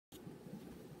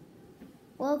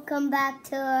Welcome back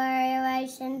to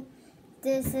Oration.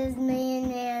 This is me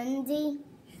and Andy.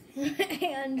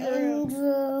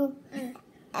 Andrew.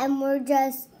 And we're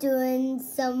just doing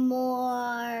some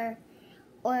more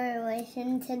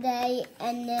Oration today.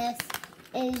 And this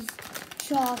is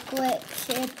chocolate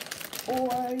chip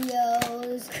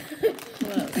Oreos.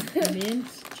 Close. Mint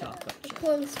chocolate chip.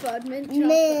 Close, bud. Mint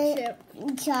chocolate chip.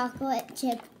 Chocolate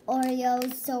chip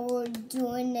Oreos. So we're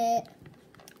doing it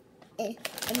in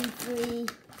 3,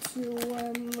 2,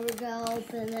 1. We're gonna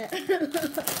open it.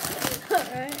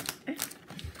 Alright.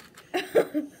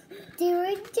 They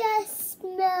would just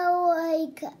smell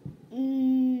like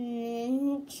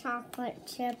chocolate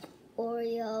chip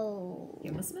Oreo.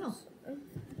 Give them a smell.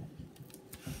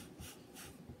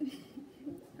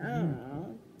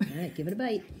 Oh. Alright, give it a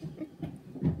bite.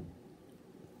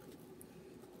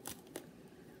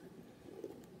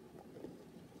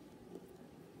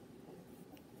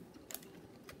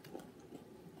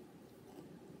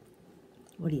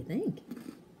 What do you think?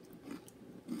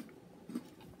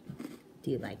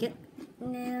 Do you like it?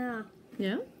 Yeah.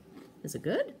 Yeah? Is it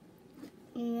good?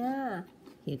 Yeah.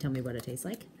 Can you tell me what it tastes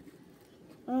like?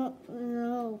 Oh,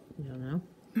 no. You don't know?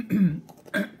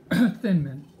 Thin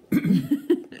Mint.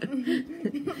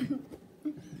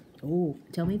 Oh,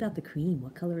 tell me about the cream.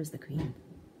 What color is the cream?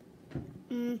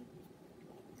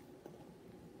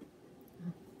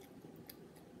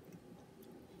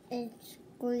 It's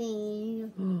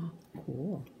green. Oh,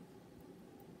 cool.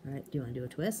 All right, do you want to do a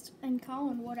twist? And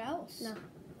Colin, what else? No.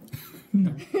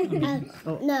 No.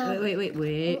 Oh, No.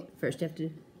 wait. First you have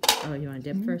to... Oh, you want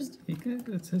to dip first? He could,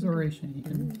 it's his oration. He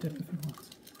can dip if he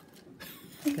wants.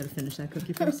 Gotta finish that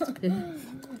cookie first.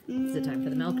 Is it time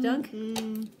for the milk dunk?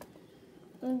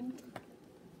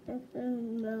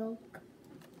 Milk.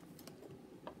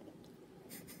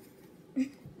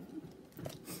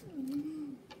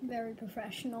 Very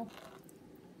professional.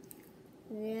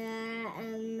 Yeah,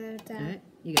 and All right,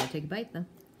 you gotta take a bite though,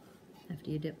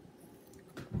 after you dip.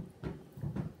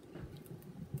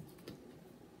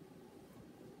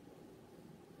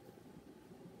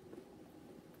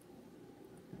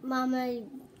 Mama,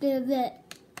 give it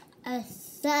a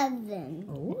 7.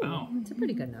 Oh, Wow. that's a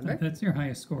pretty good number. That's your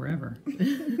highest score ever.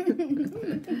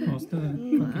 Most of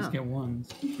the cookies get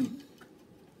 1s.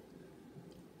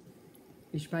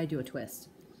 You should probably do a twist.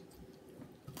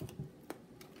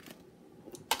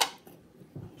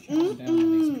 Chop down on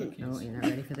these cookies. Oh, you're not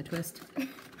ready for the twist?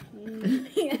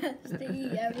 He has to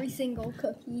eat every single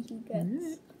cookie he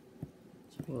gets.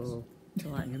 Whoa, it's a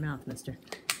lot in your mouth, mister.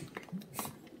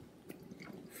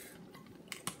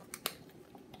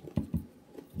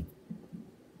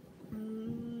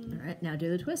 All right, now do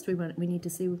the twist. We need to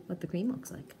see what the cream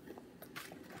looks like.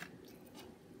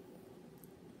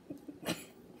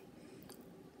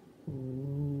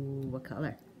 Ooh, what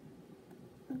color?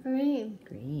 Green.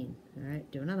 Green. All right,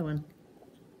 do another one.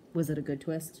 Was it a good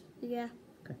twist? Yeah.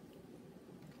 Okay.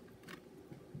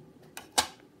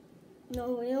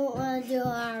 No, we don't want to do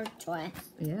our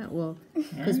twist. Yeah, well,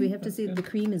 because we have to see the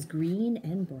cream is green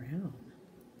and brown.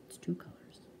 It's 2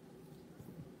 colors.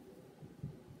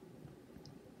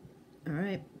 All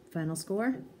right, final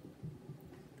score?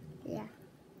 Yeah.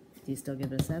 Do you still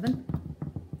give it a 7?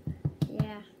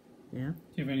 Yeah. Yeah?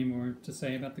 Do you have any more to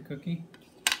say about the cookie?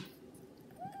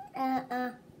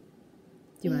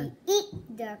 Do you want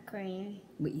Eat the cream.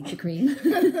 to eat the cream?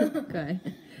 Okay.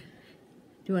 Do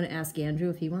you want to ask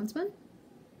Andrew if he wants one?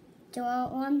 Do you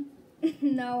want one?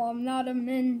 No, I'm not a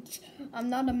mint. I'm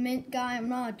not a mint guy. I'm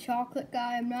not a chocolate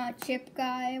guy. I'm not a chip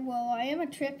guy. Well, I am a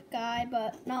chip guy,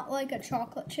 but not like a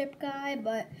chocolate chip guy.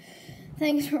 But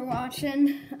thanks for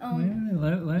watching.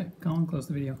 Yeah, let Colin close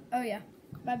the video. Oh yeah.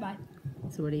 Bye bye.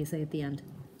 So what do you say at the end?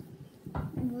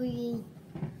 We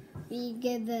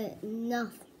give it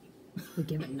nothing. We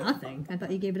give it nothing. I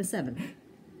thought you gave it a 7.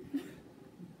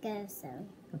 Guess so.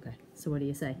 Okay, so what do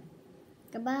you say?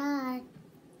 Goodbye.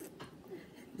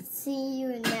 See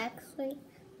you next week.